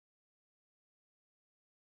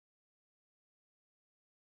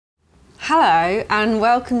Hello and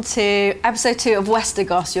welcome to episode 2 of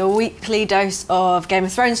Westergoss, your weekly dose of Game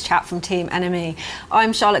of Thrones chat from Team NME.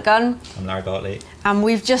 I'm Charlotte Gunn. I'm Larry Bartleet. And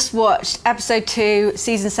we've just watched episode 2,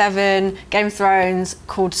 season 7, Game of Thrones,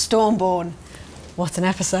 called Stormborn. What an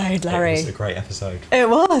episode, Larry. It was a great episode. It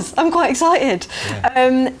was. I'm quite excited.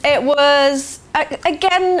 Yeah. It was,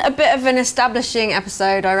 again, a bit of an establishing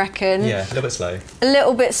episode, I reckon. Yeah, a little bit slow. A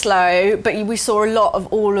little bit slow, but we saw a lot of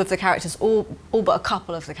all of the characters, all but a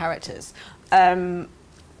couple of the characters.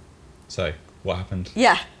 So, what happened?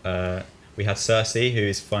 Yeah. We had Cersei, who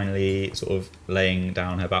is finally sort of laying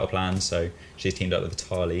down her battle plans. So she's teamed up with the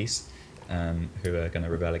Tarleys, who are going to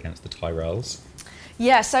rebel against the Tyrells.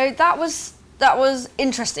 Yeah, so that was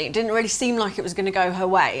interesting. It didn't really seem like it was going to go her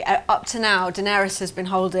way. Up to now, Daenerys has been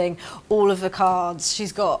holding all of the cards.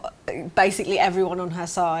 She's got basically everyone on her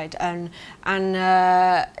side, and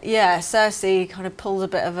yeah, Cersei kind of pulled a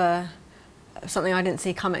bit of something I didn't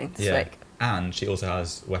see coming this week. And she also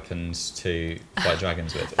has weapons to fight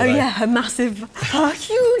dragons with. Oh yeah, her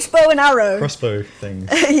huge bow and arrow. Crossbow things.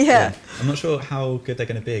 Yeah. I'm not sure how good they're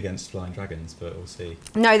going to be against flying dragons, but we'll see.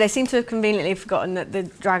 No, they seem to have conveniently forgotten that the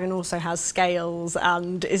dragon also has scales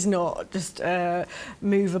and is not just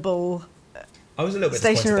movable. I was a little bit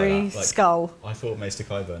stationary disappointed by that. skull. I thought Maester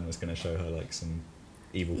Qyburn was going to show her like some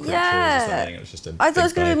evil creatures or something. It was just I thought it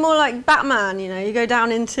was going to be more like Batman, you know, you go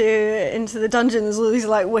down into the dungeon, there's all these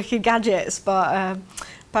like wicked gadgets, but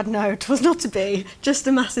no, it was not to be, just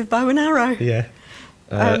a massive bow and arrow. Yeah.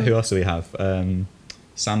 Who else do we have?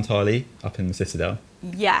 Sam Tarley up in the Citadel.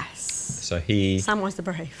 Yes. So Samwise the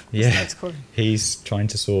Brave. Yeah. He's trying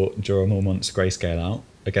to sort Jorah Mormont's grayscale out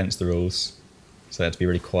against the rules. So they had to be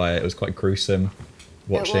really quiet. It was quite gruesome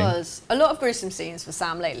watching. It was. A lot of gruesome scenes for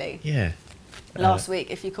Sam lately. Yeah. Last week,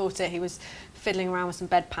 if you caught it, he was fiddling around with some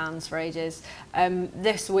bedpans for ages.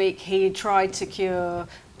 This week, he tried to cure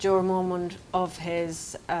Jorah Mormont of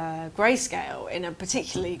his grayscale in a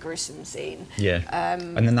particularly gruesome scene. Yeah.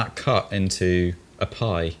 And then that cut into a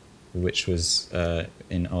pie, which was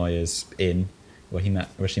in Arya's inn,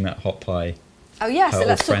 where she met Hot Pie. Oh yeah, so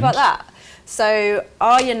let's talk about that. So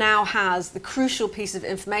Arya now has the crucial piece of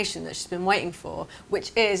information that she's been waiting for,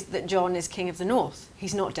 which is that Jon is King of the North.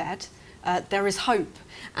 He's not dead. There is hope,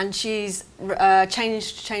 and she's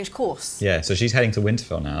changed course. Yeah, so she's heading to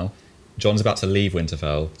Winterfell now. Jon's about to leave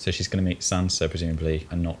Winterfell, so she's going to meet Sansa presumably,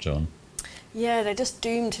 and not Jon. Yeah, they're just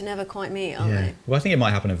doomed to never quite meet, aren't they? Well, I think it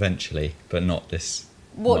might happen eventually, but not this.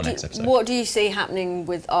 Next episode. What do you see happening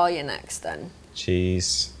with Arya next then?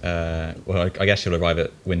 She's well, I guess she'll arrive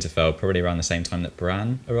at Winterfell probably around the same time that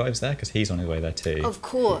Bran arrives there, because he's on his way there too. Of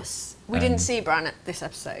course. We didn't see Bran at this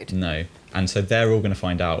episode. No. And so they're all going to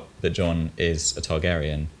find out that Jon is a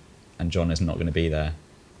Targaryen and Jon is not going to be there.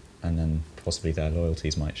 And then possibly their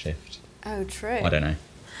loyalties might shift. Oh, true. I don't know.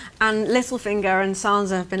 And Littlefinger and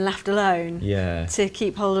Sansa have been left alone to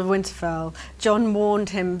keep hold of Winterfell. Jon warned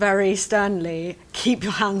him very sternly, keep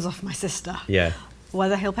your hands off my sister. Yeah.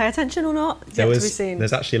 Whether he'll pay attention or not, yet to be seen.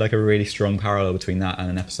 There's actually like a really strong parallel between that and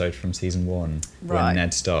an episode from season 1 when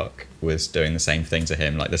Ned Stark was doing the same thing to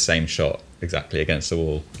him, like the same shot exactly against the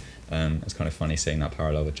wall. It's kind of funny seeing that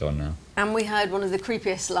parallel with Jon now. And we heard one of the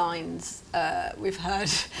creepiest lines we've heard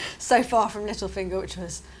so far from Littlefinger, which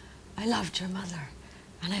was, "I loved your mother,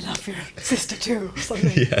 and I love your sister too," or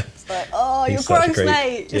something. Yeah. It's like, oh, you're gross,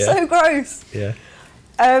 mate. You're so gross. Yeah.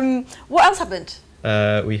 What else happened?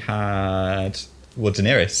 We had... Well,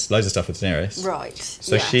 Daenerys, loads of stuff with Daenerys. Right.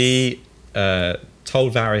 So she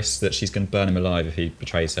told Varys that she's going to burn him alive if he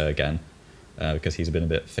betrays her again, because he's been a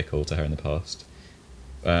bit fickle to her in the past.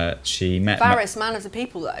 She met Varys, man of the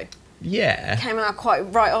people, though. Yeah. Came out quite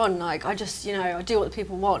right on, like, I just, I do what the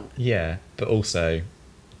people want. Yeah, but also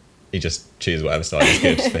he just chooses whatever side is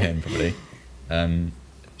good for him, probably.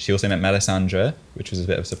 She also met Melisandre, which was a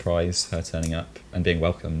bit of a surprise, her turning up and being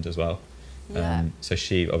welcomed as well. Yeah. So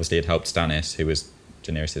she obviously had helped Stannis, who was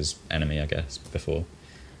Daenerys' enemy, I guess, before.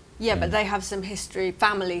 Yeah, but they have some history,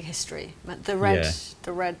 family history. The red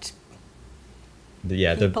people.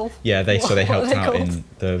 They helped out in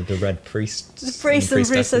the Red Priests. The priests and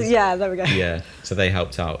priestesses. Yeah, there we go. Yeah, so they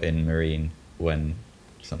helped out in Meereen when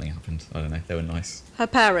something happened. I don't know. They were nice. Her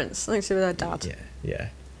parents, something to do with her dad. Yeah.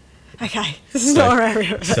 Okay, this is not our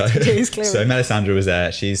area of expertise, clearly. So Melisandre was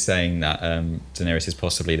there. She's saying that Daenerys is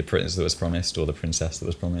possibly the prince that was promised, or the princess that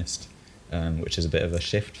was promised, which is a bit of a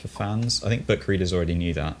shift for fans. I think book readers already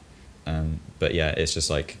knew that. But yeah, it's just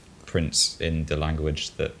like prince in the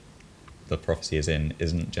language that the prophecy is in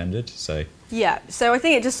isn't gendered. So yeah, so I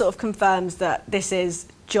think it just sort of confirms that this is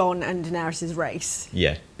Jon and Daenerys' race.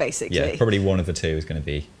 Yeah. Basically. Yeah, probably one of the two is going to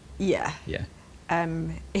be. Yeah. Yeah.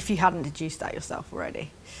 If you hadn't deduced that yourself already.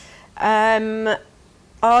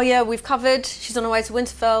 Oh yeah, we've covered. She's on her way to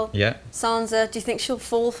Winterfell. Yeah. Sansa, do you think she'll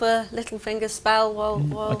fall for Littlefinger's spell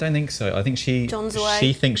while I don't think so. I think Jon's away?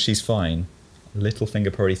 she thinks she's fine.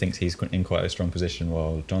 Littlefinger probably thinks he's in quite a strong position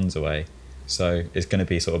while Jon's away. So it's going to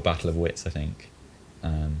be sort of battle of wits, I think.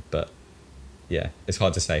 But yeah, it's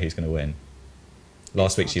hard to say who's going to win.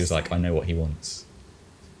 Last week she was like, I know what he wants.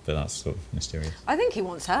 But that's sort of mysterious. I think he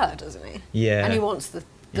wants her, doesn't he? Yeah. And he wants the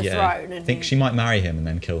throne. I think she might marry him and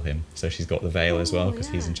then kill him. So she's got the veil as well, because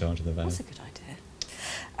he's in charge of the veil. That's a good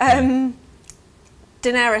idea.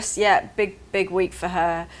 Daenerys, big week for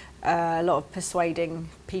her. A lot of persuading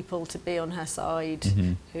people to be on her side,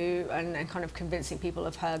 and kind of convincing people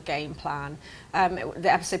of her game plan.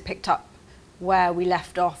 The episode picked up where we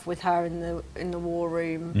left off with her in the war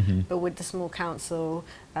room, but with the small council.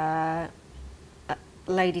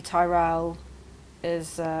 Lady Tyrell is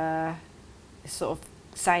sort of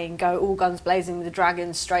saying, go all guns blazing with the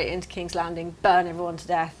dragons straight into King's Landing, burn everyone to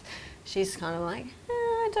death. She's kind of like,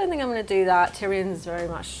 I don't think I'm going to do that. Tyrion's very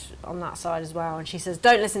much on that side as well. And she says,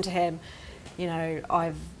 don't listen to him. You know,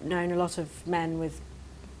 I've known a lot of men with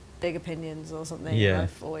big opinions or something. Yeah. And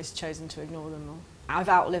I've always chosen to ignore them. Or I've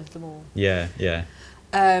outlived them all. Yeah, yeah.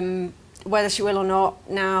 Whether she will or not,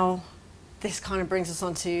 now this kind of brings us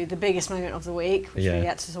on to the biggest moment of the week, which we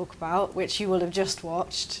get to talk about, which you will have just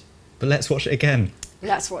watched. But let's watch it again.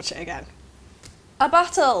 Let's watch it again. A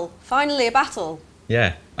battle! Finally a battle.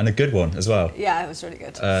 Yeah, and a good one as well. Yeah, it was really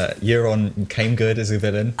good. Euron came good as a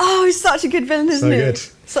villain. Oh, he's such a good villain, isn't he? So good.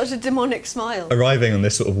 Such a demonic smile. Arriving on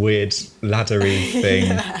this sort of weird laddery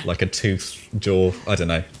thing, like a tooth jaw. I don't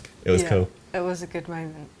know. It was cool. It was a good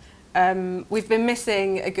moment. We've been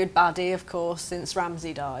missing a good baddie, of course, since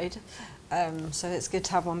Ramsay died. So it's good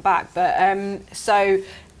to have one back. But so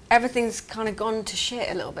everything's kind of gone to shit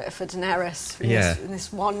a little bit for Daenerys in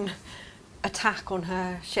this one attack on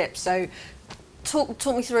her ship. So talk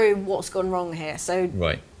me through what's gone wrong here. So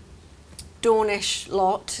Dornish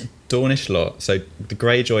lot. So the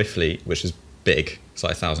Greyjoy fleet, which is big, it's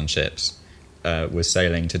like 1,000 ships, was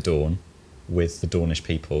sailing to Dorne with the Dornish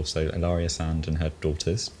people, so Ellaria Sand and her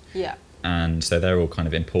daughters. Yeah. And so they're all kind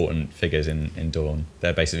of important figures in Dorne.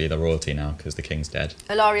 They're basically the royalty now because the king's dead.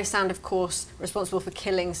 Ellaria Sand, of course, responsible for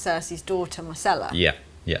killing Cersei's daughter, Marcella. Yeah,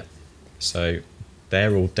 yeah. So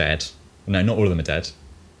they're all dead. No, not all of them are dead.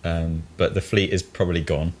 But the fleet is probably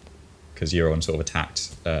gone because Euron sort of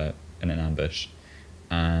attacked in an ambush.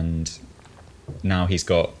 And now he's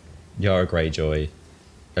got Yara Greyjoy,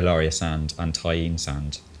 Ellaria Sand and Tyene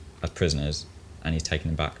Sand as prisoners, and he's taken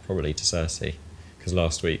them back probably to Cersei. Because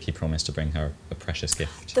last week he promised to bring her a precious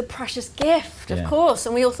gift. The precious gift, of course.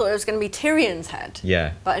 And we all thought it was going to be Tyrion's head.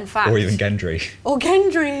 Yeah. But in fact... Or even Gendry. Or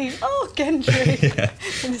Gendry. Oh,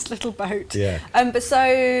 Gendry. In this little boat. Yeah. But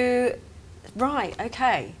so... Right,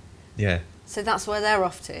 okay. Yeah. So that's where they're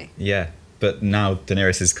off to. Yeah. But now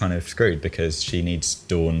Daenerys is kind of screwed because she needs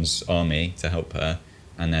Dorne's army to help her.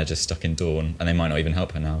 And they're just stuck in Dorne. And they might not even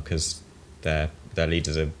help her now because their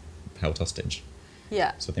leaders are held hostage.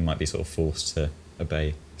 Yeah. So they might be sort of forced to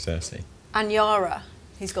obey Cersei. And Yara.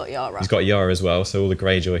 He's got Yara. He's got Yara as well, so all the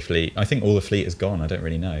Greyjoy fleet. I think all the fleet is gone, I don't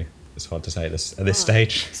really know. It's hard to say at this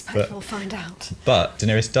stage. I suppose we'll find out. But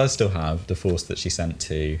Daenerys does still have the force that she sent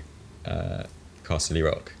to Castle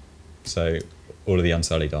Rock. So all of the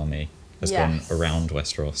Unsullied army has gone around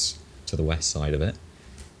Westeros to the west side of it,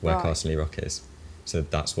 where Castle Rock is. So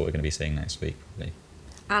that's what we're going to be seeing next week, probably.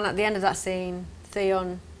 And at the end of that scene,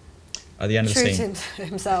 Theon at the end of the scene,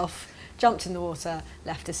 himself, jumped in the water,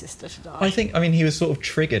 left his sister to die. I mean, he was sort of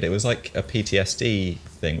triggered. It was like a PTSD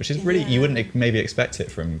thing, which is really, you wouldn't maybe expect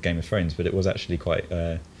it from Game of Thrones, but it was actually quite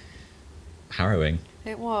harrowing.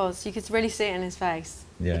 It was. You could really see it in his face,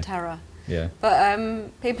 the terror. Yeah. But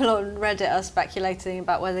people on Reddit are speculating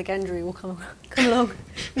about whether Gendry will come along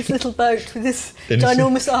this little boat with his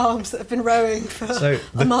ginormous arms that have been rowing for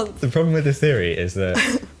a month. The problem with this theory is that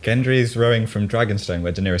Gendry's rowing from Dragonstone,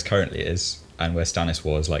 where Daenerys currently is, and where Stannis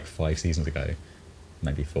was like 5 seasons ago,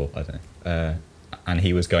 maybe 4, I don't know. And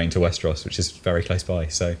he was going to Westeros, which is very close by,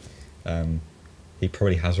 so he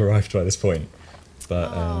probably has arrived by this point.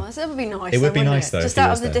 But that would be nice. It would be nice though. Just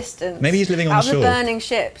out of the distance. Maybe he's living on the shore. Out of the burning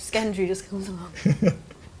ships, Gendry just comes along.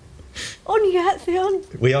 On you get, Theon.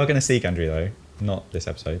 We are going to see Gendry though. Not this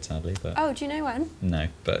episode, sadly. But oh, do you know when? No,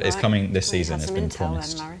 but it's coming this season. It's been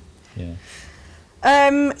promised. Then,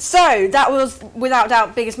 yeah. So that was without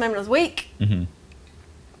doubt biggest moment of the week. Mm-hmm.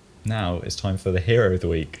 Now it's time for the hero of the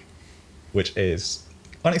week, which is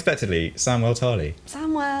unexpectedly Samwell Tarly.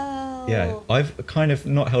 Samwell. Yeah, I've kind of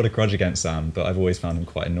not held a grudge against Sam, but I've always found him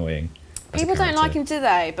quite annoying. People don't like him, do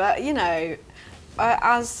they? But you know,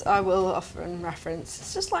 As I will often reference,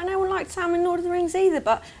 it's just like no one liked Sam in Lord of the Rings either,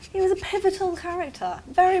 but he was a pivotal character,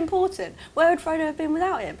 very important. Where would Frodo have been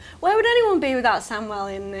without him? Where would anyone be without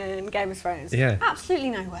Samwell in Game of Thrones? Yeah.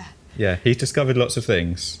 Absolutely nowhere. Yeah, he's discovered lots of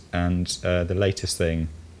things, and the latest thing,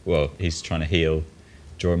 well, he's trying to heal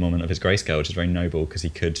Jorah Mormont of his grayscale, which is very noble because he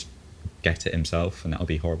could get it himself, and that would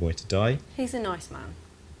be a horrible way to die. He's a nice man.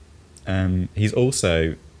 He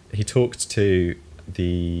talked to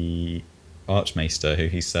the Archmaester who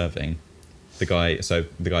he's serving, the guy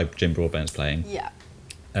Jim Broadbent's playing. Yeah.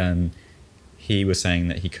 He was saying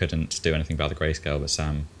that he couldn't do anything about the grayscale, but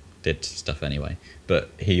Sam did stuff anyway. But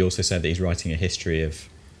he also said that he's writing a history of,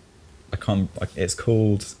 it's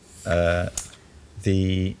called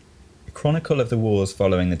the Chronicle of the Wars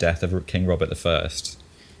Following the Death of King Robert I.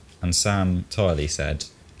 And Sam Tylerley said,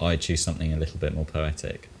 I choose something a little bit more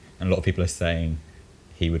poetic. And a lot of people are saying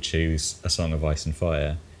he would choose A Song of Ice and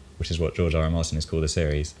Fire, which is what George R. R. Martin has called the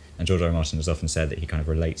series. And George R. R. Martin has often said that he kind of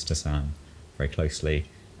relates to Sam very closely,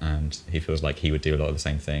 and he feels like he would do a lot of the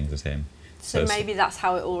same things as him. So maybe that's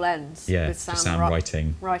how it all ends, yeah, with Sam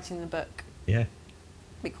writing the book. Yeah.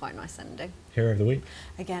 Be quite a nice ending. Hero of the Week.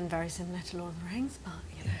 Again, very similar to Lord of the Rings, but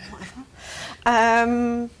you know,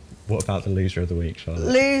 whatever. What about the loser of the week, Charlotte?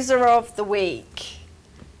 Loser of the week.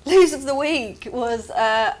 Loser of the week was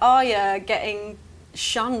Arya getting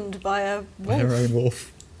shunned by a wolf. By her own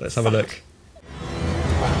wolf. Let's have a look.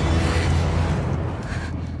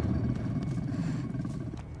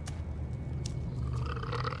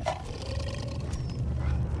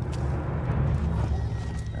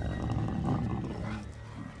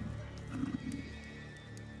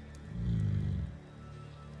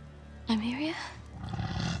 Nymeria?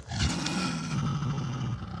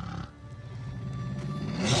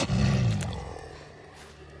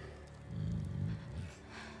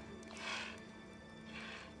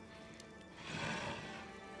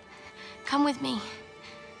 Come with me.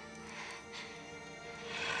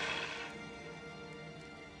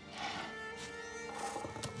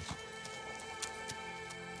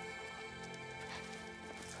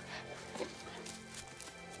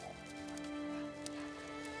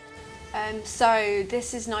 So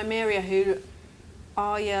this is Nymeria, who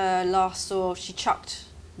Arya last saw. She chucked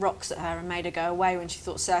rocks at her and made her go away when she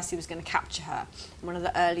thought Cersei was going to capture her in one of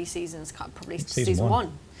the early seasons, probably season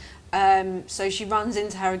one. So she runs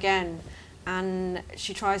into her again, and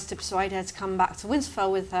she tries to persuade her to come back to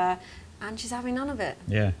Winterfell with her, and she's having none of it.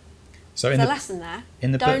 Yeah. So there's a lesson there.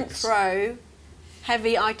 In the Don't books, throw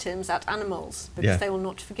heavy items at animals because they will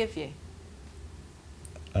not forgive you.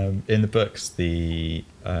 in the books, the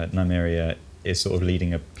Nymeria is sort of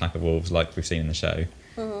leading a pack of wolves like we've seen in the show.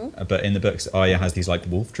 Mm-hmm. But in the books, Arya has these like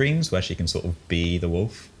wolf dreams where she can sort of be the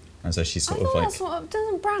wolf. And so she's sort of like...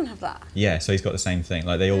 Doesn't Bran have that? Yeah, so he's got the same thing.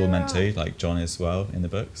 Like, they all were meant to, like Jon as well in the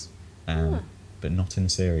books, but not in the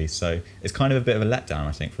series. So it's kind of a bit of a letdown,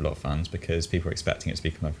 I think, for a lot of fans, because people are expecting it to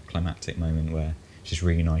be kind of a climactic moment where she's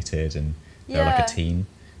reunited and they're like a team.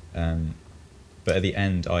 But at the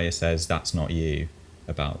end, Arya says, "That's not you,"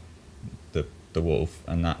 about the wolf.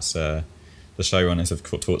 And that's... the showrunners have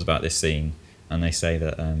talked about this scene, and they say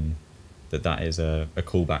that... that is a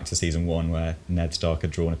callback to season 1 where Ned Stark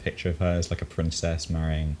had drawn a picture of her as like a princess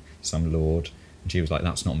marrying some lord, and she was like,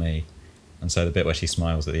 "That's not me." And so the bit where she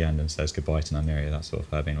smiles at the end and says goodbye to Nymeria, that's sort of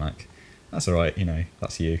her being like, "That's all right, you know,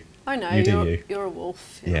 that's you. I know, you're a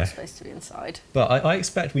wolf, you're not supposed to be inside." But I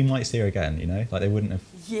expect we might see her again, you know? Like, they wouldn't have...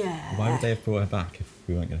 Yeah. Why would they have brought her back if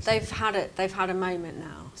we weren't going to see her? They've had a moment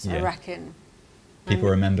now, so I reckon... People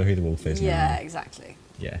remember who the wolf is now. Yeah, exactly.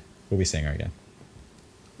 Yeah, we'll be seeing her again.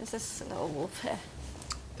 Is this a little wolf here?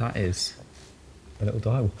 That is a little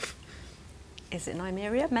direwolf. Is it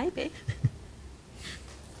Nymeria? Maybe.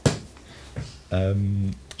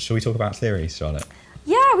 Shall we talk about theories, Charlotte?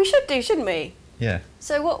 Yeah, we should do, shouldn't we? Yeah.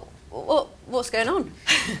 So what's going on?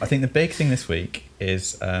 I think the big thing this week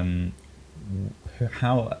is how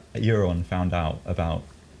Euron found out about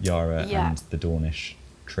Yara and the Dornish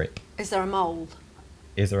trip. Is there a mole?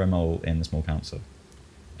 Is there a mole in the small council?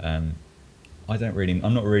 I'm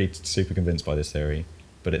not really super convinced by this theory,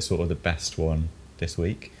 but it's sort of the best one this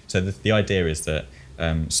week. So the idea is that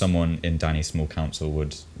someone in Dany's small council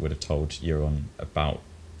would have told Euron about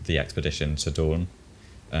the expedition to Dorne,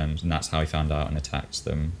 and that's how he found out and attacked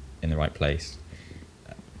them in the right place.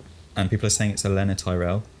 And people are saying it's Olenna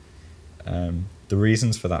Tyrell. The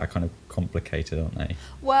reasons for that are kind of complicated, aren't they?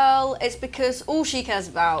 Well, it's because all she cares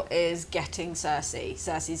about is getting Cersei.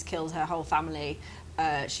 Cersei's killed her whole family.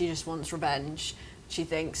 She just wants revenge. She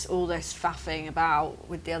thinks all this faffing about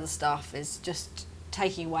with the other stuff is just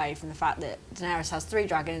taking away from the fact that Daenerys has 3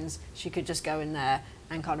 dragons. She could just go in there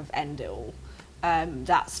and kind of end it all.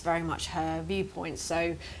 that's very much her viewpoint.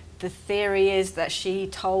 So the theory is that she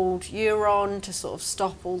told Euron to sort of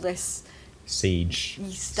stop all this siege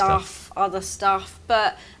other stuff,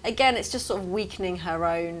 but again, it's just sort of weakening her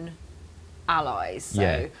own allies.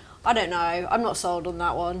 So I don't know. I'm not sold on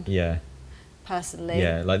that one. Yeah. Personally.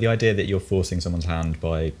 Yeah, like the idea that you're forcing someone's hand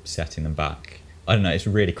by setting them back. I don't know. It's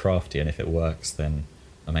really crafty, and if it works, then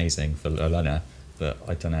amazing for Olenna. But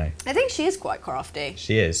I don't know. I think she is quite crafty.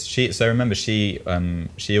 She is. So remember, she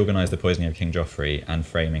organised the poisoning of King Joffrey and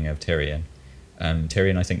framing of Tyrion.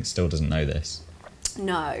 Tyrion, I think, still doesn't know this.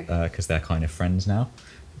 No. Because they're kind of friends now.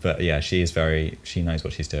 But yeah, she knows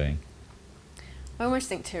what she's doing. I almost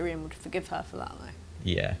think Tyrion would forgive her for that, though.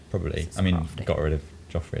 Yeah, probably. I mean, got rid of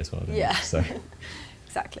Joffrey as well, didn't yeah. It? So.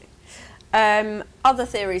 Exactly. Other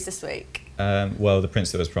theories this week? Well, the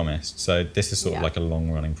prince that was promised. So this is sort of like a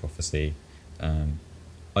long-running prophecy.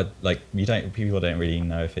 People don't really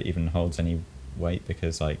know if it even holds any weight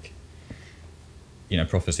because, like, you know,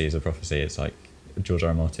 prophecy is a prophecy. It's like George R.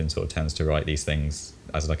 R. Martin sort of tends to write these things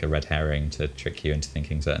as like a red herring to trick you into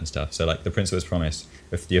thinking certain stuff. So, like, the prince that was promised,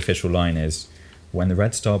 if the official line is, "When the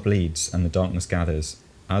red star bleeds and the darkness gathers,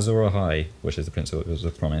 Azor Ahai," which is the prince that was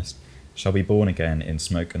promised, "shall be born again in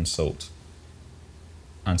smoke and salt."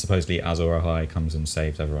 And supposedly Azor Ahai comes and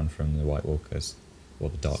saves everyone from the White Walkers or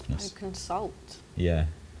the darkness. Smoke and salt. Yeah.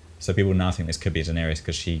 So people now think this could be Daenerys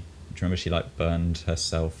because do you remember she like burned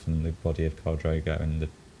herself and the body of Khal Drogo and the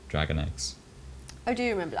dragon eggs? I do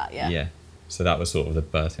remember that, yeah. Yeah. So that was sort of the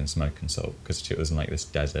birth in smoke and salt because it was in like this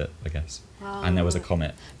desert, I guess. Oh, and there was a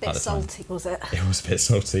comet. A bit salty, was it? It was a bit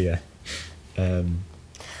salty, yeah.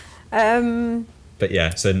 But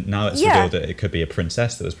yeah, so now it's revealed that it could be a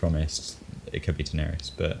princess that was promised. It could be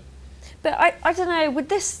Daenerys, but I don't know. Would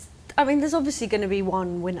this? I mean, there's obviously going to be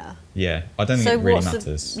one winner. Yeah, I don't think it really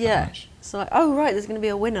matters. That much. So like, oh right, there's going to be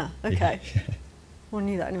a winner. Okay. Yeah. Well, I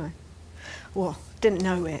knew that anyway. Well, didn't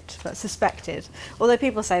know it, but suspected. Although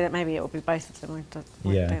people say that maybe it will be both of them. Don't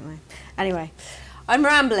they? Anyway, I'm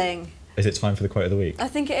rambling. Is it time for the quote of the week? I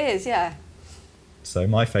think it is. Yeah. So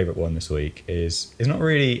my favourite one this week is not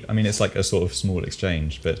really. I mean, it's like a sort of small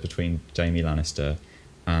exchange, but it's between Jaime Lannister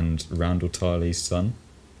and Randall Tarley's son.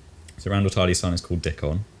 So Randall Tarley's son is called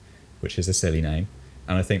Dickon, which is a silly name.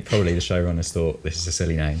 And I think probably the showrunners thought, this is a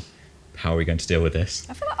silly name. How are we going to deal with this?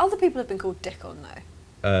 I feel like other people have been called Dickon,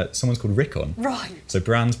 though. Someone's called Rickon. Right. So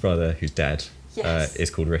Bran's brother, who's dead,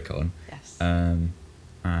 is called Rickon. Yes. And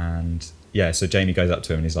yeah, so Jaime goes up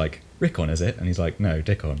to him and he's like, "Rickon, is it?" And he's like, "No,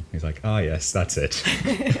 Dickon." He's like, "Ah, yes, that's it."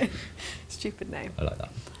 Stupid name. I like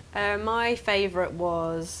that. My favourite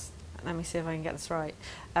was, let me see if I can get this right,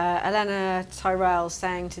 Olenna Tyrell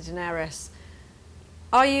saying to Daenerys,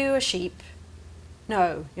 "Are you a sheep?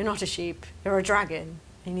 No, you're not a sheep. You're a dragon.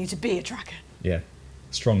 You need to be a dragon." Yeah,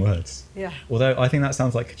 strong words. Yeah. Although I think that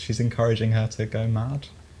sounds like she's encouraging her to go mad,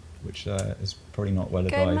 which is probably not well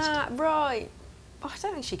advised. Go mad, right. Oh, I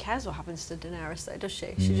don't think she cares what happens to Daenerys, though, does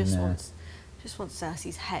she? She just wants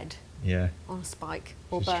Cersei's head on a spike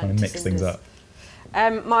or she's burnt trying to mix cinders. things up.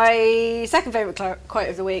 My second favourite quote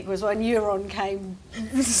of the week was when Euron came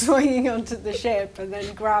swinging onto the ship and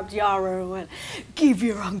then grabbed Yara and went, "Give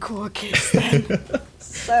your uncle a kiss then."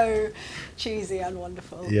 So cheesy and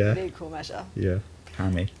wonderful in equal measure. Yeah,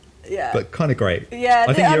 hammy. Yeah. But kind of great. Yeah,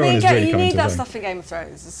 I think Euron is really you coming need to that the stuff in Game of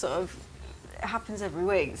Thrones. It's sort of, it happens every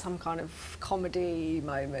week, some kind of comedy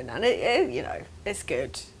moment, and it you know, it's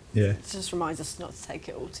good. Yeah. It just reminds us not to take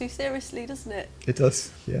it all too seriously, doesn't it? It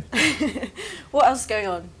does, yeah. What else is going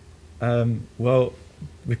on? Well,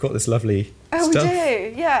 we've got this lovely stuff. We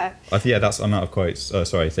do, yeah. I'm out of quotes.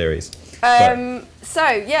 Theories. HBO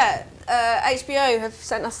have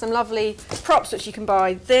sent us some lovely props which you can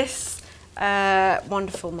buy. This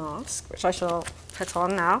wonderful mask, which I shall put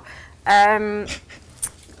on now.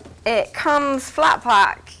 It comes flat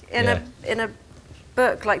pack in a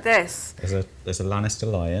book like this. There's a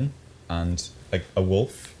Lannister lion and a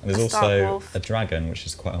wolf. And there's also a dragon, which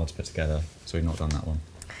is quite hard to put together. So we've not done that one.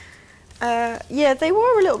 They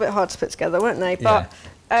were a little bit hard to put together, weren't they? But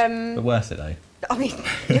worth it though. I mean,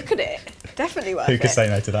 look at it. Definitely worth it. Who could say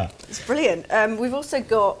no to that? It's brilliant. We've also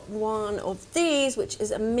got one of these, which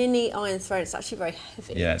is a mini Iron Throne. It's actually very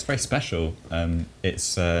heavy. Yeah, it's very special.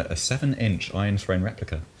 It's a 7-inch Iron Throne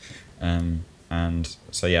replica. And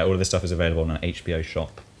so, all of this stuff is available on an HBO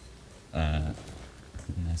shop. A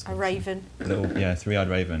raven. A little, 3-eyed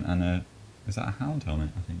raven. And is that a hound helmet,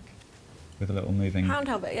 I think? With a little moving... Hound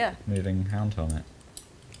helmet, yeah. Moving hound helmet.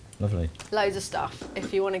 Lovely. Loads of stuff.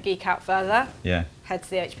 If you want to geek out further, head to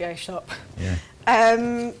the HBO shop. Yeah.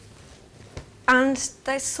 And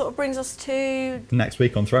this sort of brings us to... Next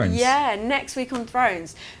week on Thrones. Yeah, next week on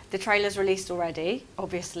Thrones. The trailer's released already,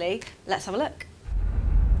 obviously. Let's have a look.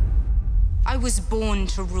 I was born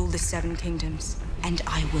to rule the Seven Kingdoms, and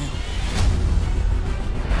I will.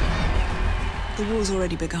 The war's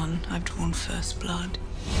already begun. I've drawn first blood.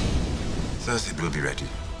 Thursday will be ready.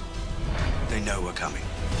 They know we're coming.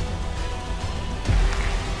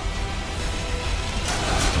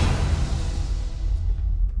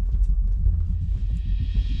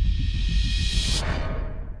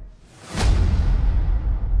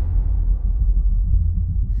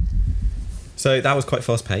 So that was quite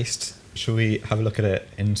fast paced. Shall we have a look at it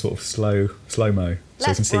in sort of slow-mo?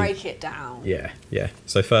 Let's break it down. Yeah.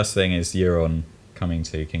 So first thing is Euron coming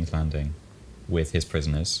to King's Landing with his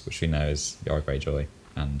prisoners, which we know is Yara Greyjoy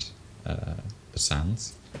and the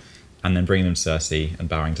Sands, and then bringing them to Cersei and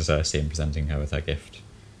bowing to Cersei and presenting her with her gift,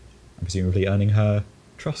 and presumably earning her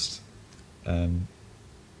trust.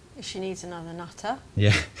 She needs another nutter.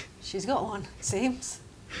 Yeah. She's got one, it seems.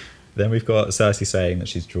 Then we've got Cersei saying that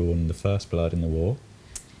she's drawn the first blood in the war,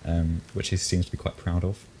 which she seems to be quite proud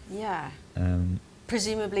of. Yeah.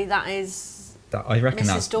 Presumably that is I reckon Mrs.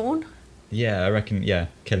 that's Dawn? Yeah, I reckon,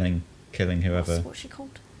 killing whoever. What's she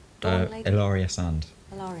called? Dawn lady? Ilaria Sand.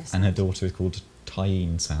 Ilaria Sand. And her daughter is called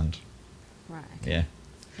Tyene Sand. Right. Okay. Yeah.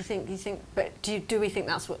 You think, but do we think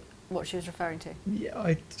that's what she was referring to?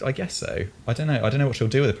 Yeah, I guess so. I don't know what she'll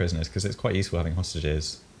do with the prisoners, because it's quite useful having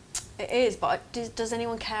hostages. It is, but does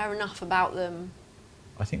anyone care enough about them?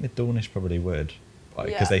 I think the Dornish probably would, because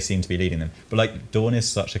Yeah. they seem to be leading them. But like, Dawn is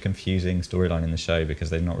such a confusing storyline in the show because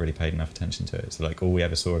they've not really paid enough attention to it. So like, all we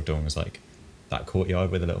ever saw of Dawn was like that courtyard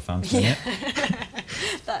with a little fountain in it.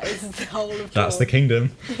 That is the whole of That's Dawn. the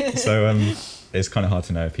kingdom. So it's kind of hard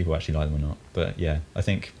to know if people actually like them or not. But yeah, I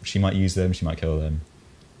think she might use them, she might kill them.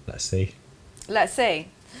 Let's see. Let's see.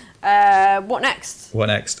 What next?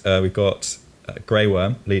 We've got Grey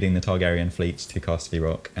Worm leading the Targaryen fleet to Casterly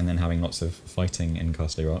Rock and then having lots of fighting in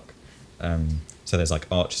Casterly Rock. So there's like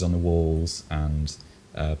archers on the walls and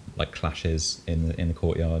like clashes in the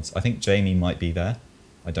courtyards. I think Jaime might be there.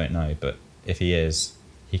 I don't know, but if he is,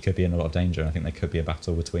 he could be in a lot of danger. And I think there could be a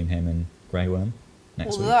battle between him and Grey Worm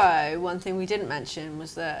next week. Although, one thing we didn't mention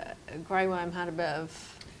was that Grey Worm had a bit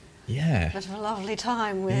of a lovely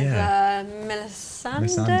time with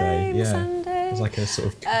Melisandre. Yeah. It was like a sort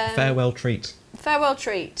of farewell treat. Farewell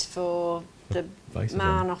treat for the both of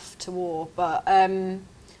man them. off to war.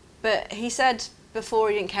 But he said before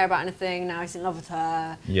he didn't care about anything, now he's in love with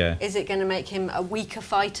her. Yeah. Is it going to make him a weaker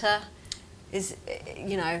fighter? Was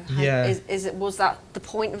that the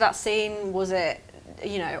point of that scene? Was it,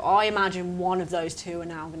 I imagine one of those two are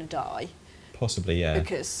now going to die. Possibly, yeah.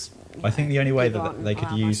 Because I think the only way people that they could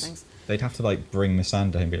aren't allowed use, those things. they'd have to like bring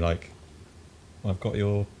Missandei and be like, well, I've got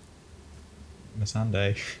your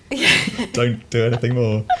Missandei. Don't do anything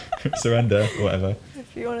more. Surrender or whatever.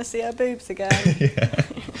 If you want to see her boobs again. Yeah.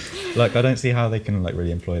 Like, I don't see how they can like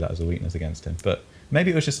really employ that as a weakness against him. But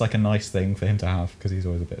maybe it was just like a nice thing for him to have because he's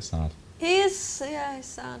always a bit sad. He is, he's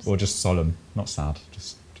sad. Or just solemn, not sad,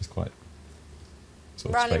 just quite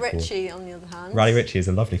sort of Riley straightforward. Ritchie, on the other hand. Riley Ritchie is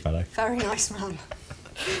a lovely fellow. Very nice man.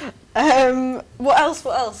 What else?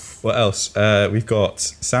 We've got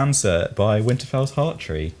Sansa by Winterfell's Heart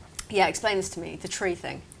Tree. Yeah, explain this to me, the tree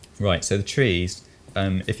thing. Right, so the trees,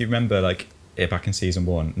 if you remember, like, back in season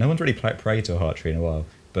 1, no one's really prayed to a heart tree in a while,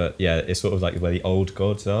 but yeah, it's sort of like where the old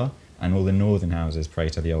gods are, and all the northern houses pray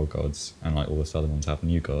to the old gods, and like all the southern ones have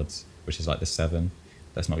new gods, which is like the 7.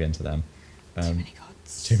 Let's not get into them.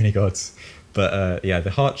 Too many gods. But yeah,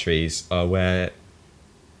 the heart trees are where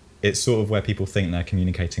it's sort of where people think they're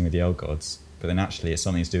communicating with the old gods, but then actually it's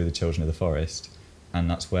something to do with the children of the forest, and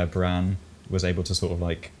that's where Bran was able to sort of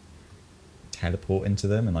like teleport into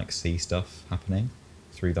them and like see stuff happening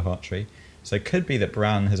through the heart tree. So it could be that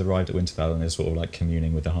Bran has arrived at Winterfell and is sort of like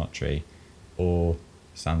communing with the heart tree, or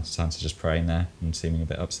Sansa's just praying there and seeming a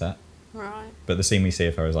bit upset. Right. But the scene we see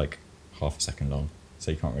of her is like half a second long,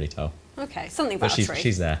 so you can't really tell. Okay, something about But a tree.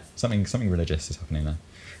 she's there. Something religious is happening there.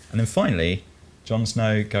 And then finally, Jon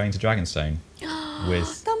Snow going to Dragonstone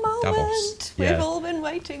with the moment Davos. we've all been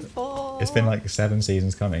waiting for. It's been like 7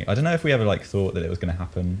 seasons coming. I don't know if we ever like thought that it was going to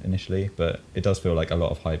happen initially, but it does feel like a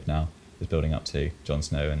lot of hype now is building up to Jon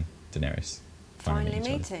Snow and Daenerys finally each other.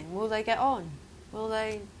 meeting. Will they get on? Will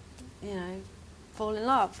they, fall in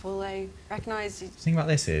love? Will they recognise? The thing about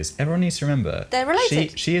this is, everyone needs to remember They're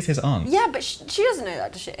related. She is his aunt. Yeah, but she doesn't know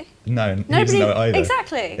that, does she? No, he doesn't know it either.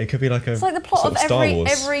 Exactly. It could be like It's like the plot sort of Star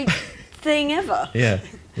every Wars. thing ever. Yeah,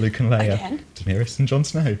 Luke and Leia, Again. Daenerys and Jon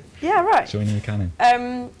Snow Yeah, right. joining the canon.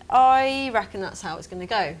 I reckon that's how it's going to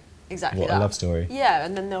go. exactly What that. a love story. Yeah,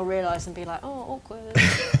 and then they'll realise and be like, oh, awkward.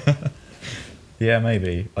 Yeah,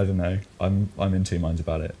 maybe. I don't know. I'm in two minds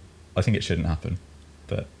about it. I think it shouldn't happen,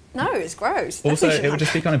 but No, it's gross. also Definitely it would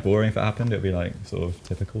just be shouldn't kind of boring if it happened. It would be like sort of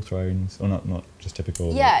typical Thrones, or not just typical.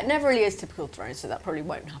 happen. Yeah, it never really is typical Thrones, so that probably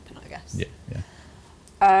won't happen, I guess.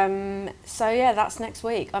 Yeah. So yeah, that's next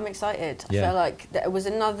week. I'm excited. I Yeah. feel like it was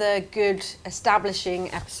another good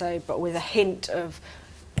establishing episode, but with a hint of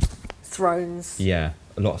Thrones. Yeah,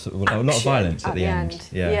 a lot of violence at the end.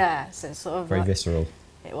 Yeah, so it's sort of Very like, visceral.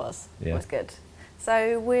 It was. Yeah. It was good.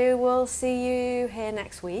 So we will see you here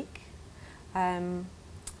next week.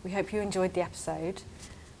 We hope you enjoyed the episode.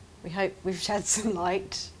 We hope we've shed some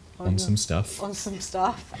light On some stuff. On some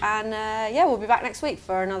stuff. And yeah, we'll be back next week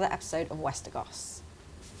for another episode of Westergoss.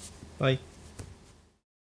 Bye.